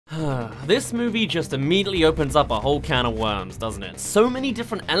This movie just immediately opens up a whole can of worms, doesn't it? So many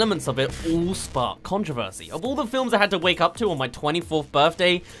different elements of it all spark controversy. Of all the films I had to wake up to on my 24th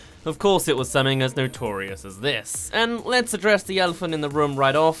birthday, of course it was something as notorious as this. And let's address the elephant in the room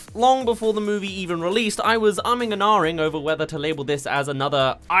right off. Long before the movie even released, I was umming and ahhing over whether to label this as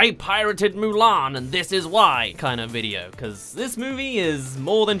another "I pirated Mulan and this is why" kind of video, because this movie is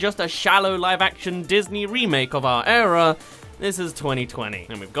more than just a shallow live-action Disney remake of our era. This is 2020,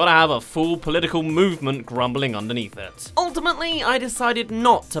 and we've got to have a full political movement grumbling underneath it. Ultimately, I decided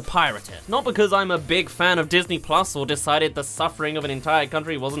not to pirate it. Not because I'm a big fan of Disney Plus or decided the suffering of an entire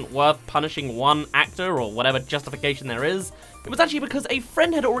country wasn't worth punishing one actor or whatever justification there is. It was actually because a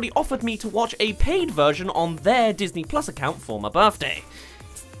friend had already offered me to watch a paid version on their Disney Plus account for my birthday.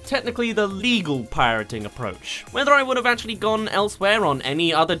 Technically the legal pirating approach. Whether I would have actually gone elsewhere on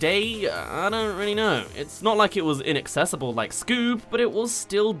any other day, I don't really know. It's not like it was inaccessible like Scoob, but it was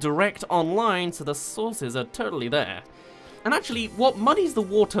still direct online, so the sources are totally there. And actually, what muddies the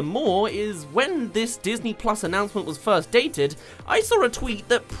water more is when this Disney Plus announcement was first dated, I saw a tweet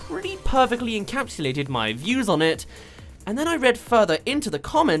that pretty perfectly encapsulated my views on it. And then I read further into the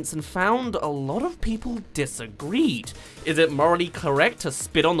comments and found a lot of people disagreed. Is it morally correct to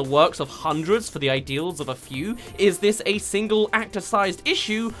spit on the works of hundreds for the ideals of a few? Is this a single actor-sized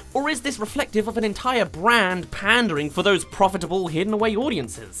issue? Or is this reflective of an entire brand pandering for those profitable hidden away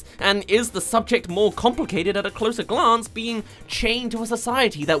audiences? And is the subject more complicated at a closer glance, being chained to a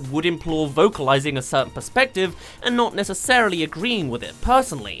society that would implore vocalizing a certain perspective and not necessarily agreeing with it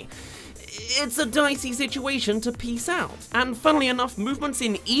personally? It's a dicey situation to piece out, and funnily enough, movements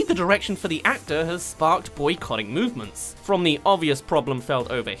in either direction for the actor has sparked boycotting movements. From the obvious problem felt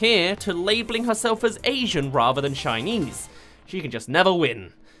over here, to labeling herself as Asian rather than Chinese. She can just never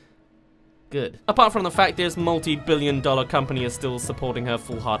win. Good. Apart from the fact this multi-billion-dollar company is still supporting her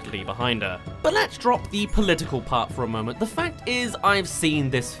full-heartedly behind her. But let's drop the political part for a moment. The fact is, I've seen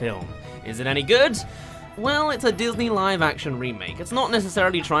this film. Is it any good? Well, it's a Disney live-action remake. It's not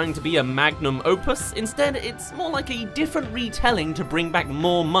necessarily trying to be a magnum opus. Instead, it's more like a different retelling to bring back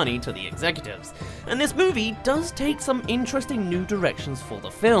more money to the executives. And this movie does take some interesting new directions for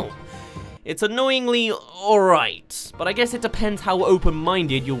the film. It's annoyingly alright, but I guess it depends how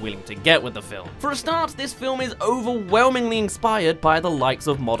open-minded you're willing to get with the film. For a start, this film is overwhelmingly inspired by the likes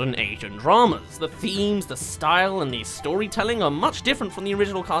of modern Asian dramas. The themes, the style, and the storytelling are much different from the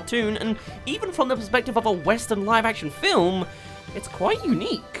original cartoon, and even from the perspective of a Western live-action film, it's quite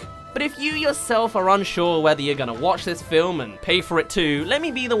unique. But if you yourself are unsure whether you're gonna watch this film and pay for it too, let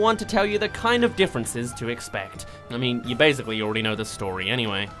me be the one to tell you the kind of differences to expect. I mean, you basically already know the story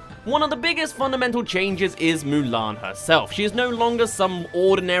anyway. One of the biggest fundamental changes is Mulan herself. She is no longer some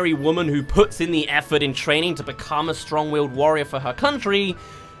ordinary woman who puts in the effort in training to become a strong-willed warrior for her country.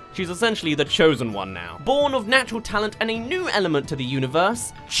 She's essentially the chosen one now. Born of natural talent and a new element to the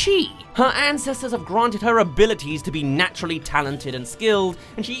universe, Chi. Her ancestors have granted her abilities to be naturally talented and skilled,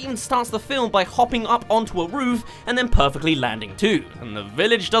 and she even starts the film by hopping up onto a roof and then perfectly landing too. And the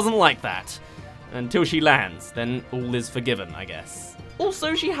village doesn't like that. Until she lands, then all is forgiven, I guess.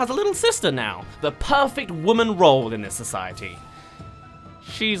 Also, she has a little sister now, the perfect woman role in this society.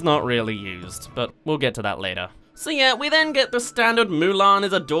 She's not really used, but we'll get to that later. So yeah, we then get the standard Mulan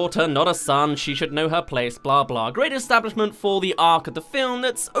is a daughter, not a son, she should know her place, blah blah. Great establishment for the arc of the film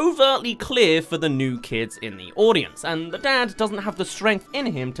that's overtly clear for the new kids in the audience, and the dad doesn't have the strength in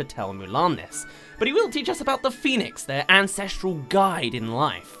him to tell Mulan this. But he will teach us about the Phoenix, their ancestral guide in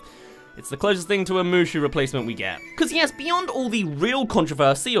life. It's the closest thing to a Mushu replacement we get. Because yes, beyond all the real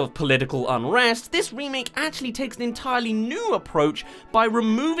controversy of political unrest, this remake actually takes an entirely new approach by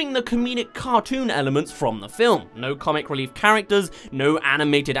removing the comedic cartoon elements from the film. No comic relief characters, no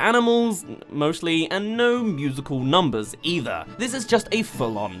animated animals, mostly, and no musical numbers either. This is just a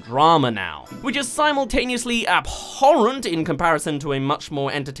full-on drama now, which is simultaneously abhorrent in comparison to a much more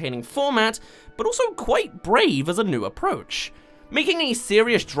entertaining format, but also quite brave as a new approach. Making a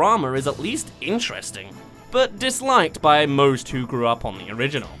serious drama is at least interesting, but disliked by most who grew up on the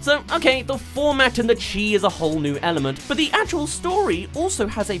original. So, okay, the format and the chi is a whole new element, but the actual story also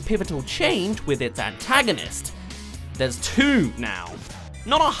has a pivotal change with its antagonist. There's two now.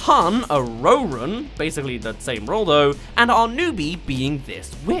 Not a Hun, a Rorun, basically the same role though, and our newbie being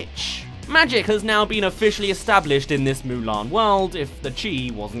this witch. Magic has now been officially established in this Mulan world, if the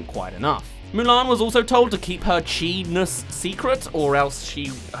chi wasn't quite enough. Mulan was also told to keep her chi-ness secret, or else she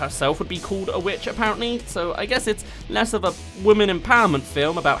herself would be called a witch apparently, so I guess it's less of a women empowerment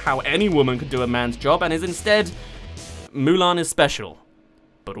film about how any woman could do a man's job, and is instead, Mulan is special,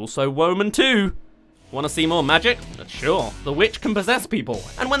 but also woman too. Want to see more magic? Sure, the witch can possess people.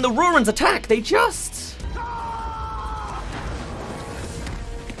 And when the Rurans attack, they just...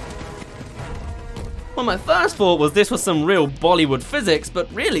 Well, my first thought was this was some real Bollywood physics,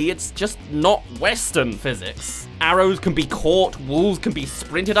 but really it's just not Western physics. Arrows can be caught, walls can be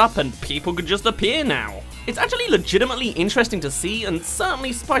sprinted up, and people could just appear now. It's actually legitimately interesting to see, and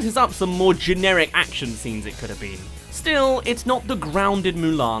certainly spices up some more generic action scenes it could have been. Still, it's not the grounded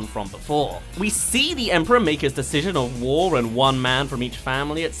Mulan from before. We see the Emperor make his decision of war and one man from each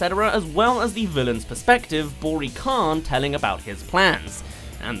family, etc., as well as the villain's perspective, Bori Khan telling about his plans.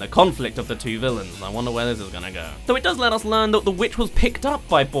 And the conflict of the two villains. I wonder where this is gonna go. So it does let us learn that the witch was picked up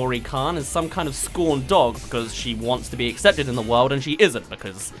by Bori Khan as some kind of scorned dog because she wants to be accepted in the world and she isn't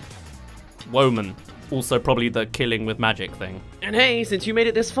because... woman. Also probably the killing with magic thing. And hey, since you made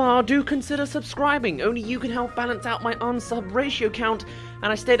it this far, do consider subscribing. Only you can help balance out my unsub ratio count.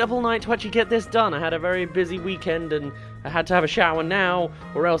 And I stayed up all night to actually get this done. I had a very busy weekend and I had to have a shower now,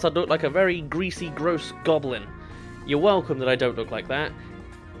 or else I'd look like a very greasy, gross goblin. You're welcome that I don't look like that.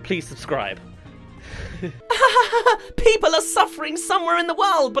 Please subscribe. People are suffering somewhere in the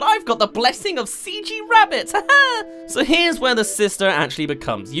world, but I've got the blessing of CG rabbits. So here's where the sister actually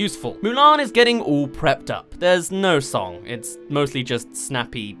becomes useful. Mulan is getting all prepped up. There's no song. It's mostly just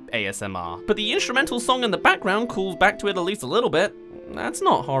snappy ASMR. But the instrumental song in the background calls back to it at least a little bit. That's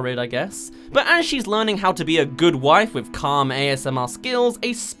not horrid, I guess. But as she's learning how to be a good wife with calm ASMR skills,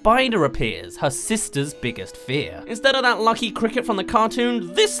 a spider appears, her sister's biggest fear. Instead of that lucky cricket from the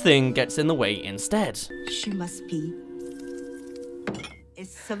cartoon, this thing gets in the way instead. She must be. Is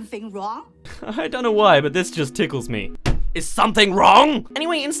something wrong? I don't know why, but this just tickles me. Is something wrong?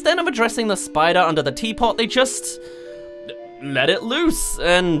 Anyway, instead of addressing the spider under the teapot, they just... let it loose,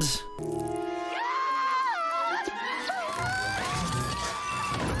 and...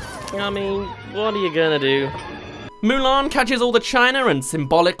 I mean, what are you gonna do? Mulan catches all the china, and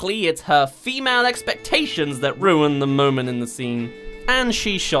symbolically, it's her female expectations that ruin the moment in the scene. And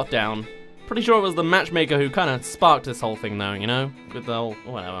she's shot down. Pretty sure it was the matchmaker who kind of sparked this whole thing though, you know? With the whole,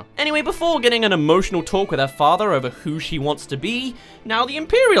 whatever. Anyway, before getting an emotional talk with her father over who she wants to be, now the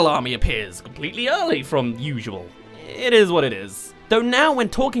Imperial Army appears, completely early from usual. It is what it is. Though now when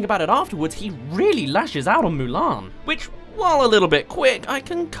talking about it afterwards, he really lashes out on Mulan. Which, while a little bit quick, I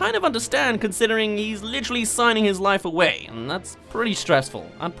can kind of understand considering he's literally signing his life away, and that's pretty stressful.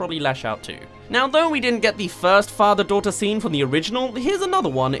 I'd probably lash out too. Now, though we didn't get the first father-daughter scene from the original, here's another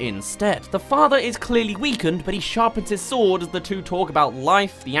one instead. The father is clearly weakened, but he sharpens his sword as the two talk about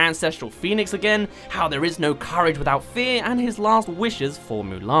life, the ancestral phoenix again, how there is no courage without fear, and his last wishes for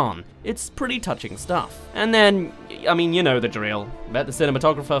Mulan. It's pretty touching stuff. And then, I mean, you know the drill. Bet the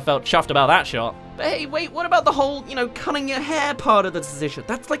cinematographer felt chuffed about that shot. But hey, wait, what about the whole, cutting your hair part of the decision?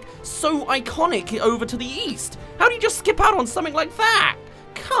 That's like so iconic over to the east. How do you just skip out on something like that?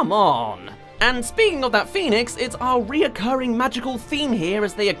 Come on. And speaking of that phoenix, it's our reoccurring magical theme here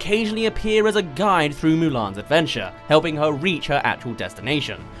as they occasionally appear as a guide through Mulan's adventure, helping her reach her actual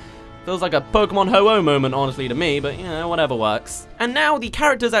destination. Feels like a Pokemon Ho-Oh moment, honestly, to me, but, whatever works. And now the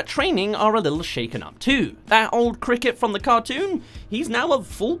characters at training are a little shaken up too. That old cricket from the cartoon, he's now a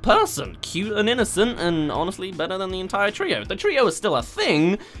full person, cute and innocent, and honestly better than the entire trio. The trio is still a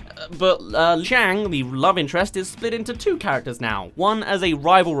thing, but Zhang, the love interest, is split into two characters now. One as a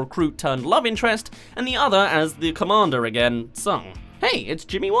rival recruit turned love interest, and the other as the commander again, Sung. Hey, it's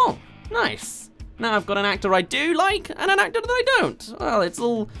Jimmy Wong. Nice. Now I've got an actor I do like, and an actor that I don't. Well, it's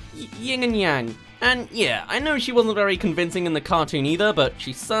all yin and yang. And yeah, I know she wasn't very convincing in the cartoon either, but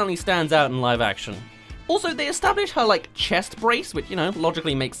she certainly stands out in live action. Also, they establish her, chest brace, which,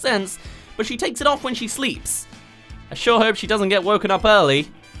 logically makes sense, but she takes it off when she sleeps. I sure hope she doesn't get woken up early.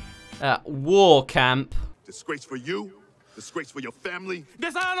 War camp. Disgrace for you, disgrace for your family.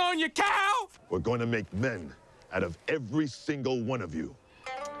 Dishonor on your cow! We're going to make men out of every single one of you.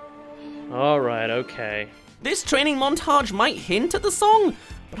 Alright, okay. This training montage might hint at the song,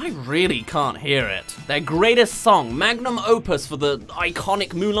 but I really can't hear it. Their greatest song, magnum opus for the iconic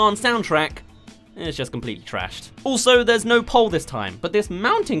Mulan soundtrack, it's just completely trashed. Also, there's no pole this time, but this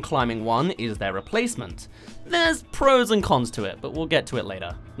mountain climbing one is their replacement. There's pros and cons to it, but we'll get to it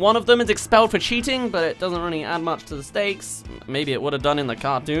later. One of them is expelled for cheating, but it doesn't really add much to the stakes. Maybe it would have done in the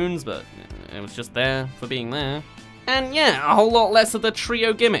cartoons, but it was just there for being there. And yeah, a whole lot less of the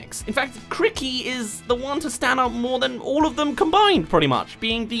trio gimmicks. In fact, Cricky is the one to stand out more than all of them combined, pretty much,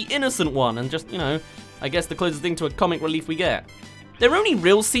 being the innocent one and just, I guess the closest thing to a comic relief we get. Their only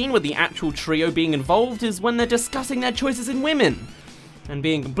real scene with the actual trio being involved is when they're discussing their choices in women and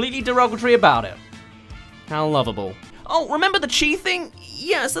being completely derogatory about it. How lovable. Oh, remember the chi thing?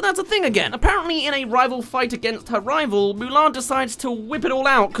 Yeah, so that's a thing again. Apparently in a rival fight against her rival, Mulan decides to whip it all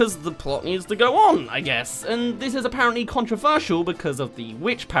out because the plot needs to go on, I guess. And this is apparently controversial because of the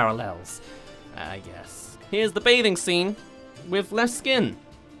witch parallels, I guess. Here's the bathing scene with less skin.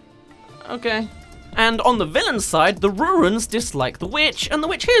 Okay. And on the villain's side, the Rurans dislike the witch, and the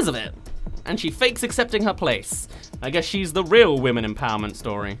witch hears of it. And she fakes accepting her place. I guess she's the real women empowerment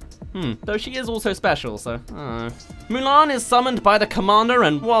story. Though she is also special, so, I don't know. Mulan is summoned by the commander,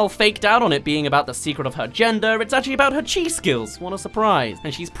 and while faked out on it being about the secret of her gender, it's actually about her chi skills. What a surprise.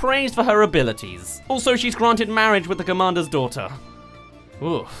 And she's praised for her abilities. Also, she's granted marriage with the commander's daughter.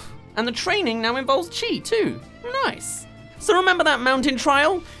 Oof. And the training now involves chi, too. Nice. So remember that mountain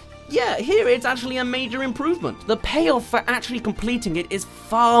trial? Yeah, here it's actually a major improvement. The payoff for actually completing it is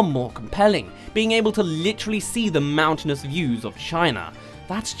far more compelling, being able to literally see the mountainous views of China.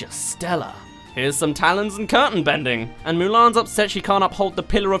 That's just stellar. Here's some talons and curtain bending, and Mulan's upset she can't uphold the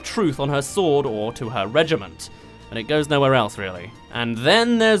pillar of truth on her sword or to her regiment. But it goes nowhere else, really. And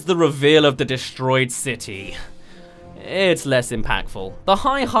then there's the reveal of the destroyed city. It's less impactful. The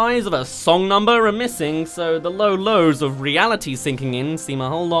high highs of a song number are missing, so the low lows of reality sinking in seem a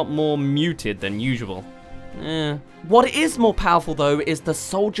whole lot more muted than usual. What is more powerful though is the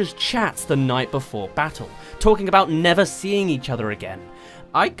soldiers' chats the night before battle, talking about never seeing each other again.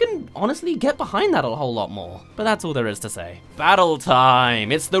 I can honestly get behind that a whole lot more, but that's all there is to say. Battle time!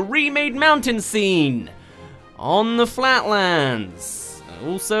 It's the remade mountain scene! On the flatlands.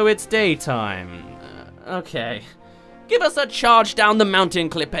 Also, it's daytime. Okay. Give us a charge down the mountain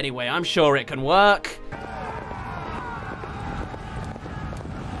clip anyway, I'm sure it can work.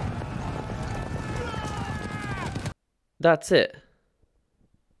 That's it.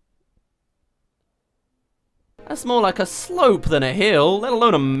 That's more like a slope than a hill, let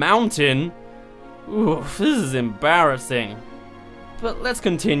alone a mountain. Oof, this is embarrassing. But let's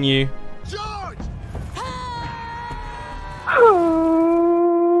continue. Charge!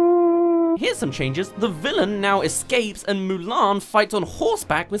 Here's some changes. The villain now escapes and Mulan fights on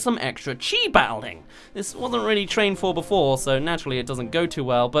horseback with some extra chi battling. This wasn't really trained for before, so naturally it doesn't go too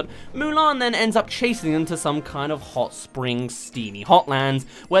well, but Mulan then ends up chasing them to some kind of hot spring, steamy hotlands,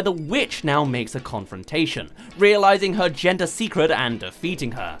 where the witch now makes a confrontation, realizing her gender secret and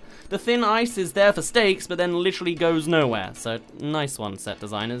defeating her. The thin ice is there for stakes, but then literally goes nowhere, so nice one, set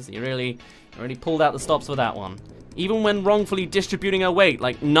designers. You really pulled out the stops for that one. Even when wrongfully distributing her weight,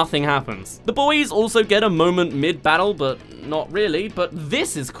 like nothing happens. The boys also get a moment mid-battle, but not really, but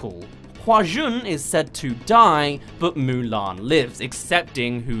this is cool. Hua Jun is said to die, but Mulan lives,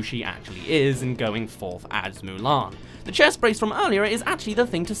 accepting who she actually is and going forth as Mulan. The chest brace from earlier is actually the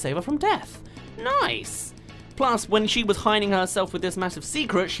thing to save her from death. Nice! Plus, when she was hiding herself with this massive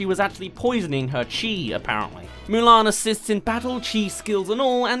secret, she was actually poisoning her chi, apparently. Mulan assists in battle, chi skills and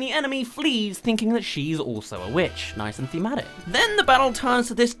all, and the enemy flees thinking that she's also a witch. Nice and thematic. Then the battle turns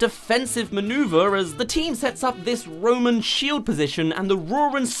to this defensive maneuver as the team sets up this Roman shield position and the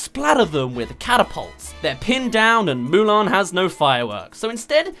Rurans splatter them with catapults. They're pinned down and Mulan has no fireworks, so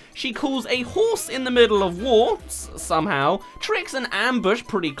instead she calls a horse in the middle of war, somehow, tricks an ambush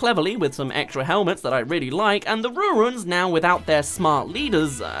pretty cleverly with some extra helmets that I really like, and the Rurans, now without their smart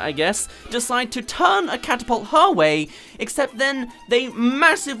leaders, I guess, decide to turn a catapult her way, except then they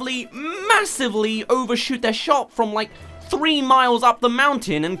massively overshoot their shot from like 3 miles up the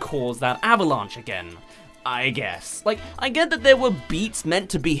mountain and cause that avalanche again. I guess. Like, I get that there were beats meant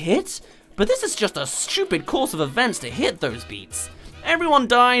to be hit, but this is just a stupid course of events to hit those beats. Everyone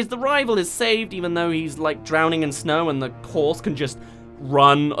dies, the rival is saved even though he's like drowning in snow and the horse can just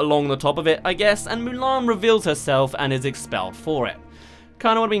run along the top of it, I guess, and Mulan reveals herself and is expelled for it.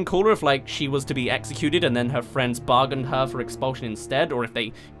 Kinda would've been cooler if, like, she was to be executed and then her friends bargained her for expulsion instead, or if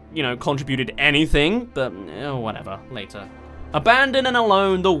they, you know, contributed anything, but whatever, later. Abandoned and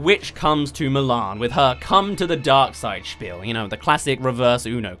alone, the witch comes to Mulan with her come to the dark side spiel, you know, the classic reverse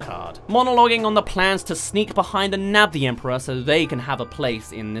Uno card. Monologuing on the plans to sneak behind and nab the Emperor so they can have a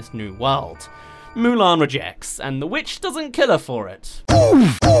place in this new world. Mulan rejects, and the witch doesn't kill her for it.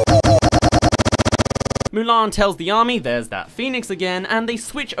 Mulan tells the army there's that phoenix again, and they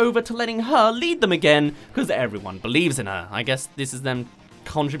switch over to letting her lead them again, because everyone believes in her. I guess this is them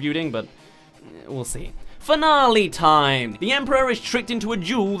contributing, but we'll see. Finale time! The Emperor is tricked into a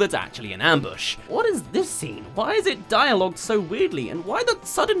duel that's actually an ambush. What is this scene? Why is it dialogued so weirdly, and why the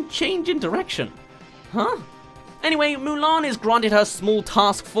sudden change in direction? Huh? Anyway, Mulan is granted her small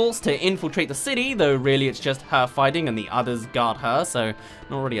task force to infiltrate the city, though really it's just her fighting and the others guard her, so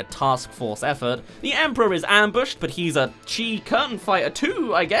not really a task force effort. The Emperor is ambushed, but he's a chi curtain fighter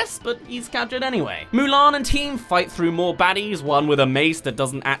too, I guess, but he's captured anyway. Mulan and team fight through more baddies, one with a mace that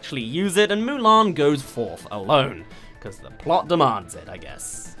doesn't actually use it, and Mulan goes forth alone, because the plot demands it, I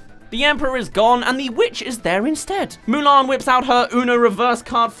guess. The Emperor is gone, and the witch is there instead. Mulan whips out her Uno reverse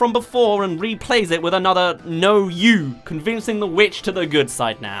card from before and replays it with another "No You," convincing the witch to the good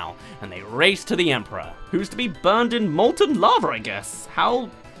side now. And they race to the Emperor, who's to be burned in molten lava, I guess. How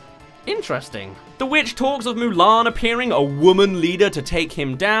interesting. The witch talks of Mulan appearing a woman leader to take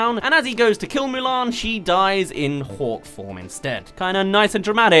him down, and as he goes to kill Mulan, she dies in hawk form instead. Kinda nice and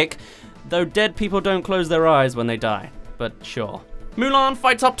dramatic, though dead people don't close their eyes when they die, but sure. Mulan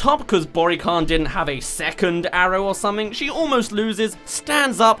fights up top because Boycott didn't have a second arrow or something. She almost loses,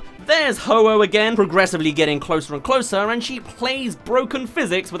 stands up, there's Ho-Oh again, progressively getting closer and closer, and she plays broken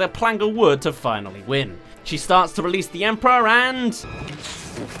physics with a plank of wood to finally win. She starts to release the Emperor and...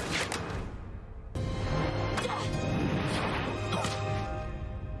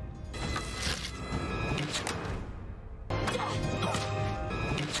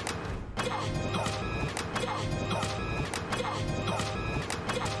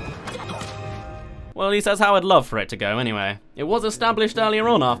 well, at least that's how I'd love for it to go anyway. It was established earlier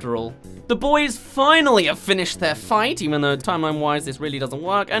on, after all. The boys finally have finished their fight, even though timeline-wise this really doesn't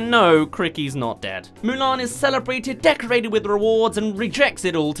work, and no, Cricky's not dead. Mulan is celebrated, decorated with rewards, and rejects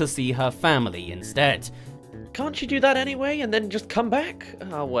it all to see her family instead. Can't she do that anyway, and then just come back?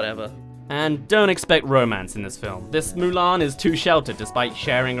 Oh, whatever. And don't expect romance in this film. This Mulan is too sheltered despite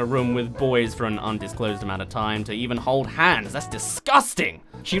sharing a room with boys for an undisclosed amount of time to even hold hands. That's disgusting.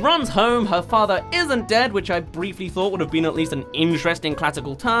 She runs home, her father isn't dead, which I briefly thought would have been at least an interesting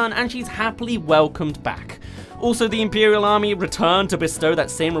classical turn, and she's happily welcomed back. Also, the Imperial Army return to bestow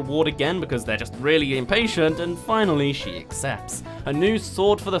that same reward again because they're just really impatient, and finally she accepts. A new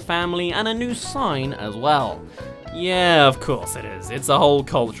sword for the family and a new sign as well. Yeah, of course it is. It's a whole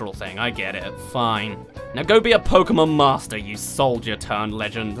cultural thing, I get it. Fine. Now go be a Pokemon master, you soldier turned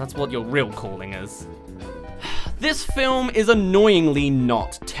legend. That's what your real calling is. This film is annoyingly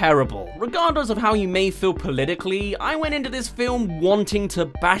not terrible. Regardless of how you may feel politically, I went into this film wanting to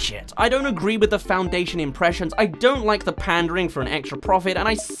bash it. I don't agree with the Foundation impressions, I don't like the pandering for an extra profit, and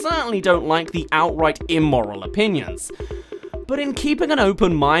I certainly don't like the outright immoral opinions. But in keeping an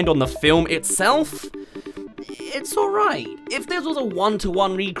open mind on the film itself, it's alright. If this was a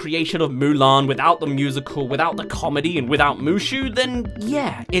one-to-one recreation of Mulan without the musical, without the comedy, and without Mushu, then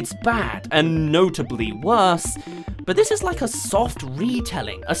yeah, it's bad, and notably worse. But this is like a soft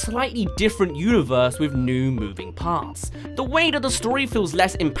retelling, a slightly different universe with new moving parts. The weight of the story feels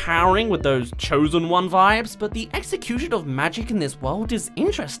less empowering with those Chosen One vibes, but the execution of magic in this world is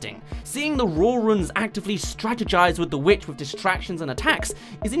interesting. Seeing the Rorans actively strategize with the witch with distractions and attacks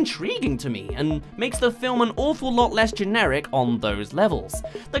is intriguing to me, and makes the film an awful lot less generic on those levels.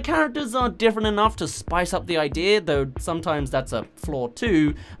 The characters are different enough to spice up the idea, though sometimes that's a flaw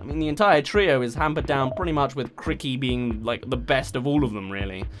too. I mean, the entire trio is hampered down pretty much with Cricky being like the best of all of them,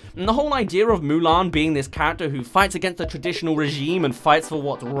 really. And the whole idea of Mulan being this character who fights against the traditional regime and fights for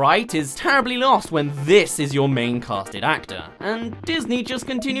what's right is terribly lost when this is your main casted actor. And Disney just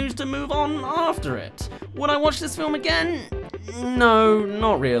continues to move on after it. Would I watch this film again? No,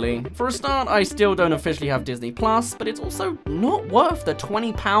 not really. For a start, I still don't officially have Disney Plus, but it's also not worth the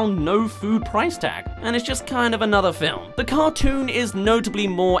 £20 no food price tag, and it's just kind of another film. The cartoon is notably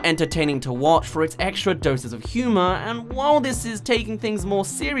more entertaining to watch for its extra doses of humor, and while this is taking things more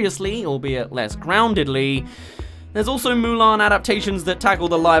seriously, albeit less groundedly, there's also Mulan adaptations that tackle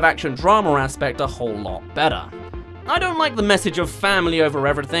the live-action drama aspect a whole lot better. I don't like the message of family over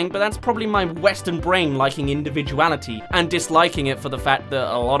everything, but that's probably my Western brain liking individuality and disliking it for the fact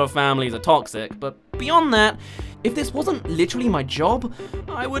that a lot of families are toxic. But beyond that, if this wasn't literally my job,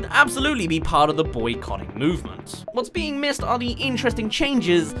 I would absolutely be part of the boycotting movement. What's being missed are the interesting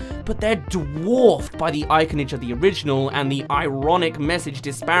changes, but they're dwarfed by the iconage of the original and the ironic message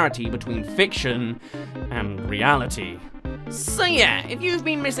disparity between fiction and reality. So yeah, if you've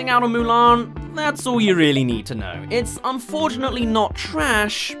been missing out on Mulan, that's all you really need to know. It's unfortunately not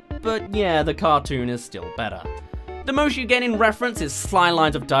trash, but yeah, the cartoon is still better. The most you get in reference is sly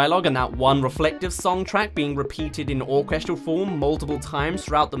lines of dialogue and that one reflective song track being repeated in orchestral form multiple times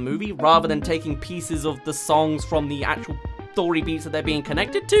throughout the movie, rather than taking pieces of the songs from the actual story beats that they're being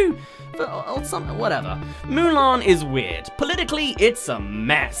connected to, or something, whatever. Mulan is weird. Politically, it's a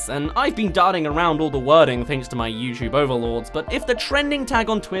mess, and I've been darting around all the wording thanks to my YouTube overlords, but if the trending tag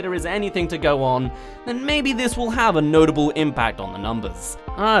on Twitter is anything to go on, then maybe this will have a notable impact on the numbers.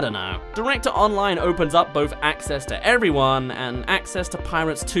 I don't know. Direct to Online opens up both access to everyone and access to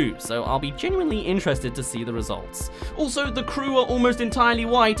pirates too, so I'll be genuinely interested to see the results. Also, the crew are almost entirely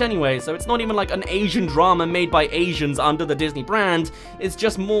white anyway, so it's not even like an Asian drama made by Asians under the Disney brand, it's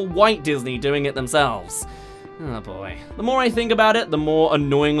just more white Disney doing it themselves. Oh boy. The more I think about it, the more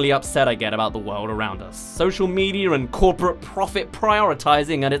annoyingly upset I get about the world around us. Social media and corporate profit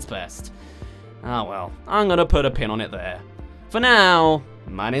prioritizing at its best. Ah well, I'm gonna put a pin on it there. For now,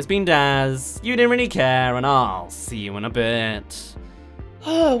 mine has been Dazz, you didn't really care, and I'll see you in a bit.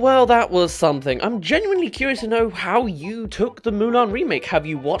 Oh, well, that was something. I'm genuinely curious to know how you took the Mulan remake. Have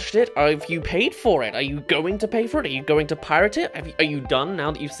you watched it? Have you paid for it? Are you going to pay for it? Are you going to pirate it? Are you done now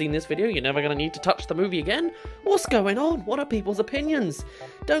that you've seen this video? You're never going to need to touch the movie again? What's going on? What are people's opinions?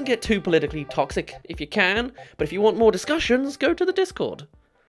 Don't get too politically toxic if you can, but if you want more discussions, go to the Discord.